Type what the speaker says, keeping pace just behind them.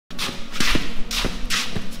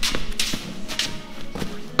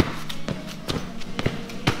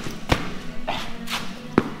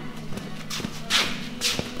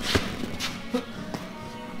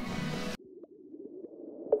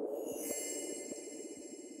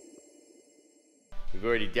We've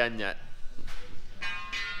already done that.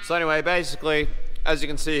 So anyway, basically, as you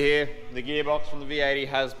can see here, the gearbox from the V80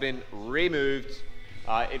 has been removed.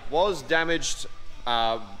 It was damaged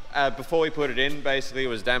before we put it in. Basically, it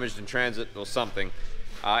was damaged in transit or something.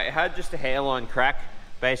 It had just a hairline crack,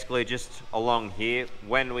 basically just along here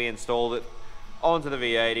when we installed it onto the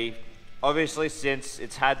V80. Obviously, since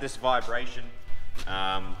it's had this vibration,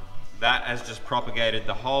 that has just propagated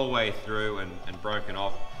the whole way through and broken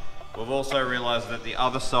off. We've also realized that the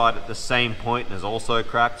other side at the same point is also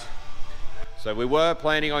cracked. So we were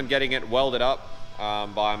planning on getting it welded up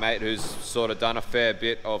by a mate who's sort of done a fair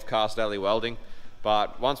bit of cast alley welding.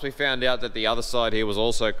 But once we found out that the other side here was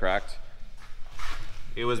also cracked,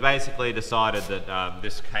 it was basically decided that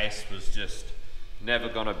this case was just never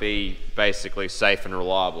going to be basically safe and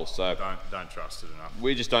reliable. So don't trust it enough.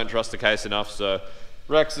 We just don't trust the case enough. So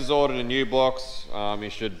Rex has ordered a new box. He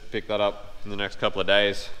should pick that up in the next couple of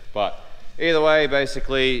days. But either way,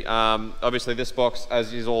 basically, obviously this box,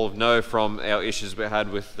 as you all know from our issues we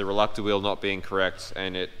had with the reluctor wheel not being correct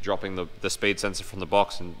and it dropping the speed sensor from the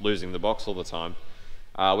box and losing the box all the time,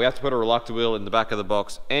 we have to put a reluctor wheel in the back of the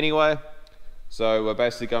box anyway. So we're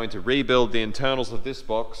basically going to rebuild the internals of this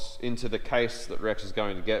box into the case that Rex is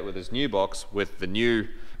going to get with his new box with the new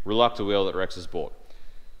reluctor wheel that Rex has bought.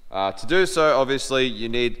 To do so, obviously, you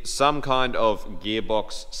need some kind of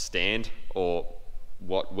gearbox stand, or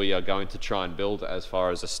what we are going to try and build as far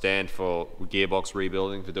as a stand for gearbox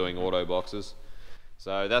rebuilding for doing auto boxes.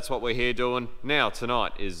 So that's what we're here doing now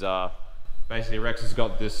tonight is basically Rex has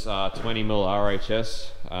got this 20mm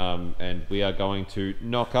RHS and we are going to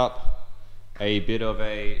knock up a bit of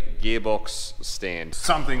a gearbox stand.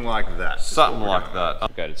 Something like that. Something like that.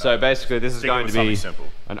 Okay. So basically this is going to be simple.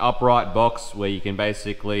 An upright box where you can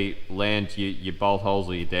basically land your bolt holes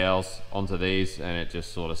or your dowels onto these and it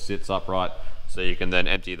just sort of sits upright so you can then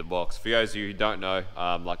empty the box. For those of you who don't know,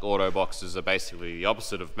 like auto boxes are basically the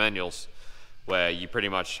opposite of manuals, where you pretty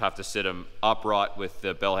much have to sit them upright with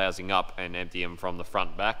the bell housing up and empty them from the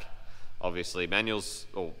front back. Obviously manuals,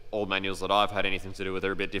 or all manuals that I've had anything to do with,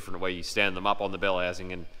 are a bit different, where you stand them up on the bell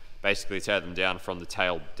housing and basically tear them down from the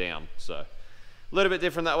tail down. So a little bit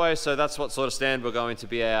different that way. So that's what sort of stand we're going to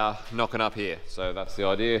be knocking up here. So that's the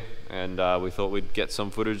idea, and we thought we'd get some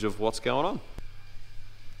footage of what's going on.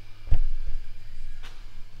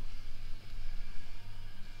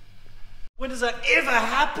 When does that ever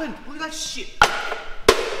happen? Look at that shit.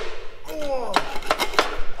 Oh,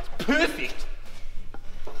 it's perfect.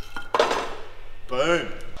 Boom.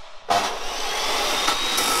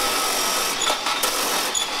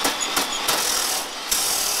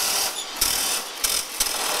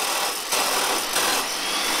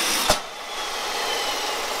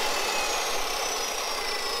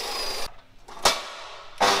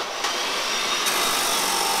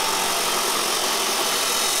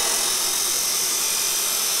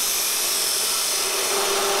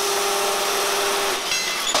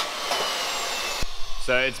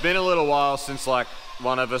 So it's been a little while since like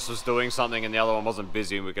one of us was doing something and the other one wasn't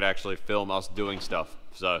busy and we could actually film us doing stuff.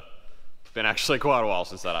 So it's been actually quite a while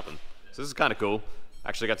since that happened. So this is kind of cool.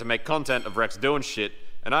 Actually got to make content of Rex doing shit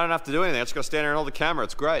and I don't have to do anything. I just got to stand there and hold the camera.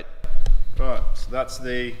 It's great. Right, so that's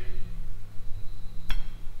the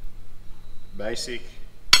basic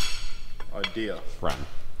idea. Run.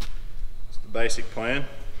 It's the basic plan.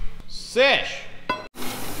 Sesh!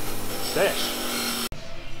 Sesh.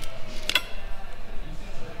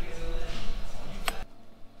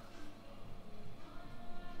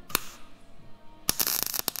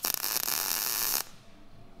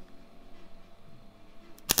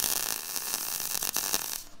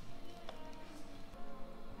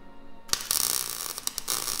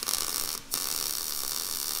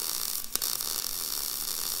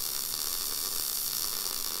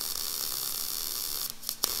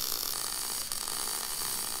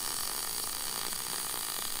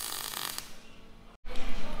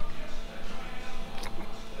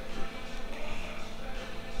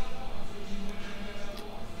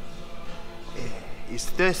 It's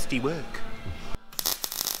thirsty work.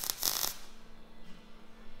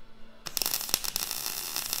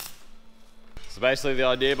 So basically the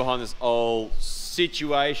idea behind this whole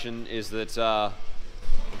situation is that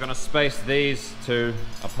we're going to space these two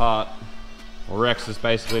apart. Well, Rex has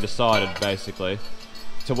basically decided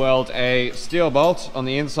to weld a steel bolt on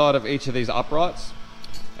the inside of each of these uprights,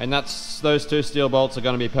 and those two steel bolts are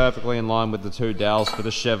going to be perfectly in line with the two dowels for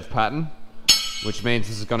the Chev pattern, which means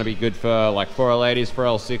this is going to be good for like 4L80s,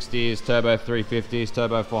 4L60s, turbo 350s,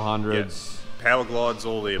 turbo 400s. Yeah. Power glides,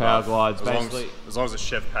 all the Power above. glides, basically. As long as it's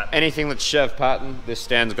Chev pattern. Anything that's Chev pattern, this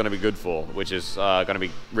stand's going to be good for, which is going to be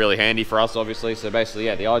really handy for us, obviously. So basically,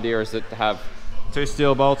 yeah, the idea is that to have 2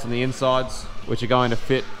 steel bolts on the insides, which are going to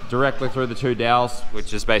fit directly through the 2 dowels,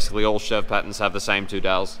 which is basically all Chev patterns have the same 2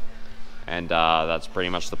 dowels. And that's pretty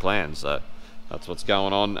much the plan, so that's what's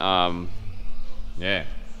going on. Yeah,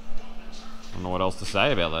 I don't know what else to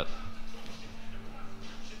say about that.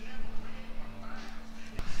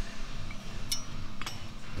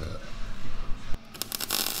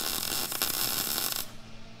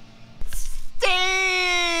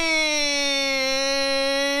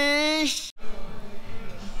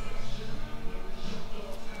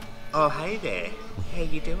 Oh, hey there. How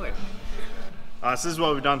you doing? So this is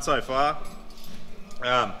what we've done so far.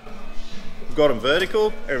 We've got them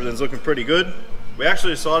vertical, everything's looking pretty good. We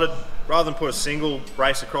actually decided, rather than put a single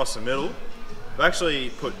brace across the middle, we actually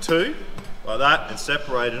put 2 like that and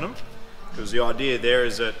separated them. Because the idea there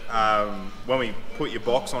is that when we put your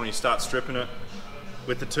box on and you start stripping it,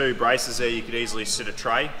 with the 2 braces there you could easily sit a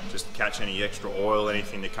tray, just to catch any extra oil,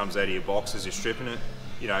 anything that comes out of your box as you're stripping it.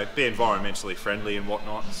 You know, be environmentally friendly and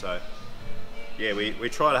whatnot. So yeah, we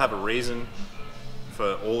try to have a reason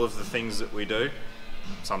for all of the things that we do.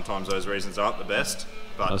 Sometimes those reasons aren't the best,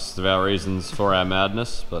 but Most of our reasons for our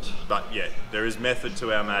madness, but yeah, there is method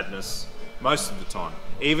to our madness most of the time.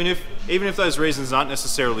 Even if those reasons aren't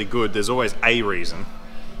necessarily good, there's always a reason.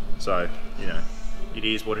 So, you know, it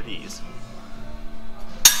is what it is.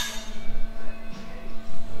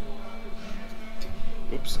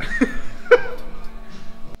 Oops.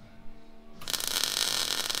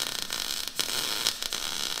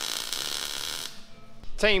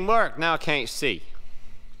 teamwork. Now I can't see.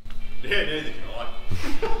 Yeah, neither can I.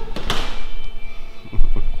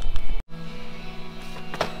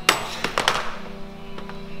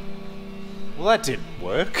 Well, that didn't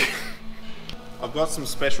work. I've got some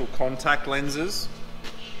special contact lenses.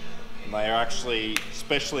 And they are actually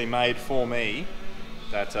specially made for me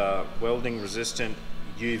that are welding resistant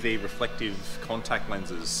UV reflective contact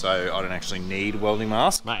lenses, so I don't actually need a welding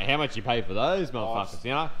mask. Mate, how much you pay for those motherfuckers,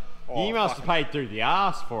 you know? You must have paid through the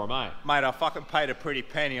arse for them, mate. Mate, I fucking paid a pretty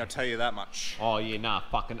penny, I'll tell you that much. Oh yeah, nah,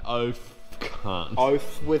 fucking oath, cunt.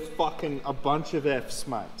 Oath with fucking a bunch of Fs,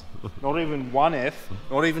 mate. Not even 1 F,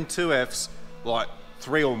 not even 2 Fs, like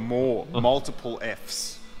 3 or more, multiple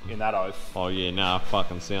Fs in that oath. Oh yeah, nah,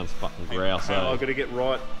 fucking sounds fucking grouse. Hang on, I've got to get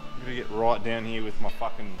right down here with my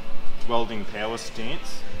fucking welding power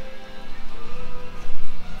stance.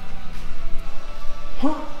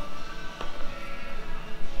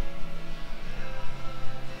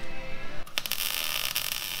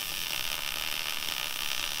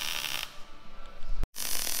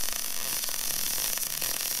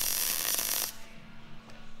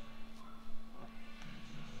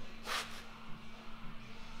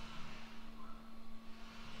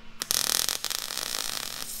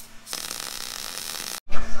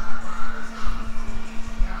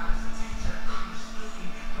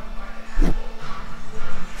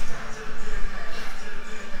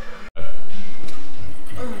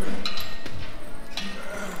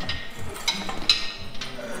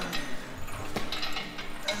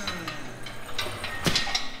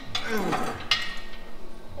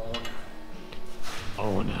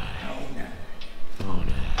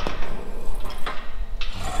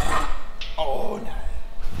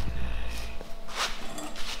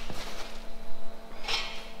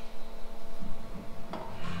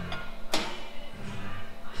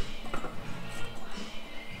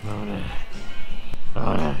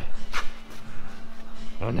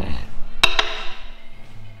 Oh no.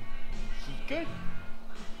 Good.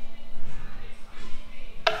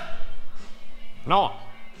 No.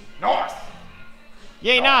 Nice.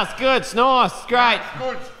 Yeah, no, it's good. It's nice. It's great. It's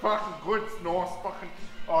good. It's fucking good. It's nice. Fucking.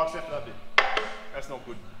 Oh, except for that bit. That's not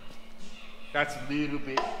good. That's a little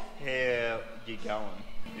bit how you're going.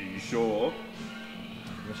 Are you sure?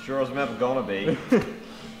 As sure as I'm ever gonna be.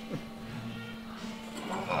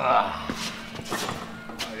 I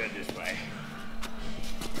go this way.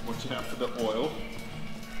 Watch out for the oil.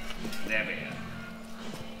 There we go.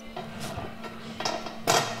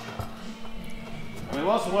 I mean,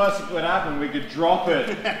 what's the worst that could happen? We could drop it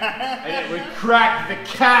and it would crack the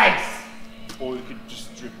case. Or you could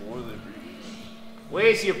just drip oil everywhere.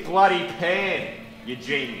 Where's your bloody pan, you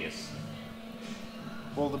genius?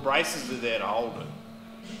 Well, the braces are there to hold it.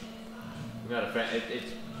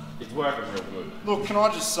 It's working real good. Look, can I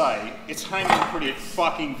just say, it's hanging pretty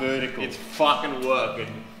fucking vertical. It's fucking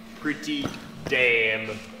working pretty damn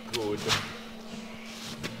good.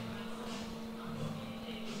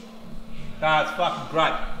 Nah, it's fucking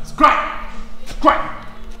great. It's great! It's great!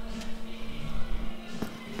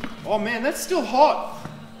 Oh man, that's still hot.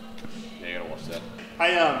 Yeah, you gotta watch that.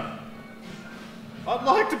 Hey, I'd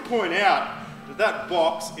like to point out that that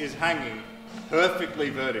box is hanging perfectly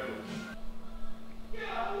vertical.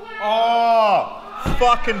 Oh,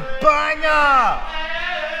 fucking banger!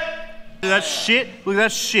 That shit, look at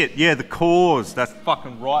that shit. Yeah, the cores, that's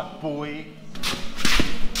fucking right, boy.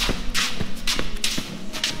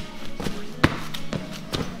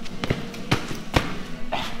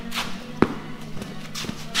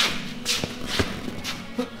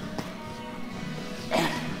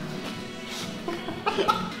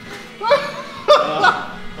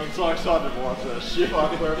 I'm so excited to watch that shit.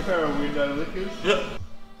 Like we're a pair of window lickers.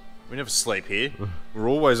 We never sleep here. We're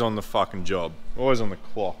always on the fucking job. Always on the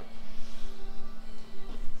clock.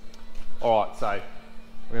 Alright, so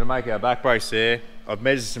we're gonna make our back brace there. I've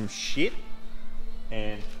measured some shit,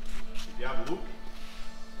 and if you have a look,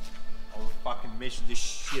 I'll fucking measure this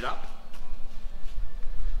shit up.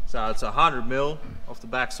 So it's 100mm off the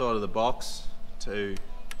back side of the box to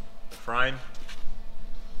the frame.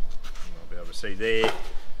 I'll be able to see there.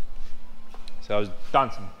 So I've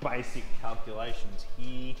done some basic calculations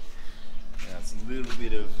here. Now it's a little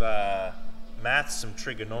bit of maths, some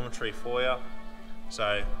trigonometry for you.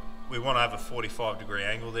 So we want to have a 45-degree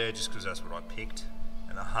angle there, just because that's what I picked,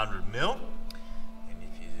 and 100mm. And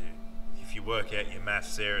if you work out your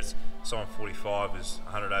maths there, it's sine 45 is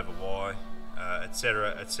 100 over y,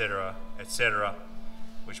 etc., etc., etc.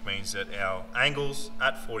 Which means that our angles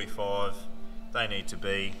at 45, they need to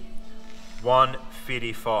be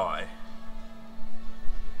 155.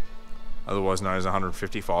 Otherwise known as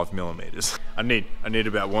 155mm. I need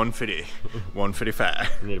about 150, 155.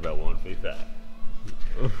 I need about 155.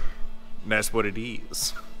 And that's what it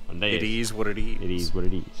is. It is what it is. It is what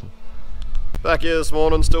it is. Back here this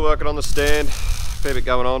morning, still working on the stand. Fair bit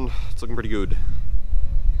going on. It's looking pretty good.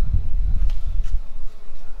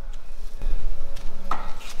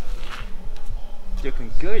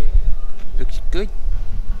 Looking good. Looks good.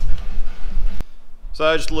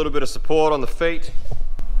 So just a little bit of support on the feet.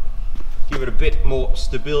 Give it a bit more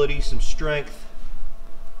stability, some strength.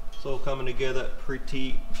 It's all coming together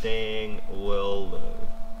pretty dang well though.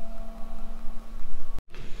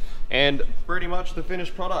 And pretty much the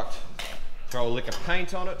finished product. Throw a lick of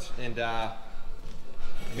paint on it and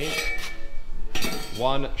mint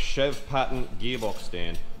one Chev pattern gearbox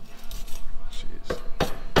stand.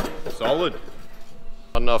 Jeez. Solid. I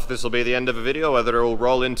don't know if this will be the end of a video, whether it will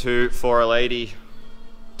roll into 4L80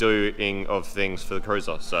 doing of things for the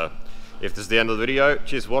cruiser. So if this is the end of the video,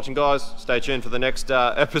 cheers for watching guys. Stay tuned for the next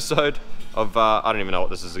episode of, I don't even know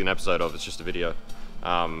what this is an episode of, it's just a video.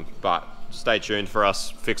 But stay tuned for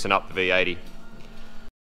us fixing up the V80.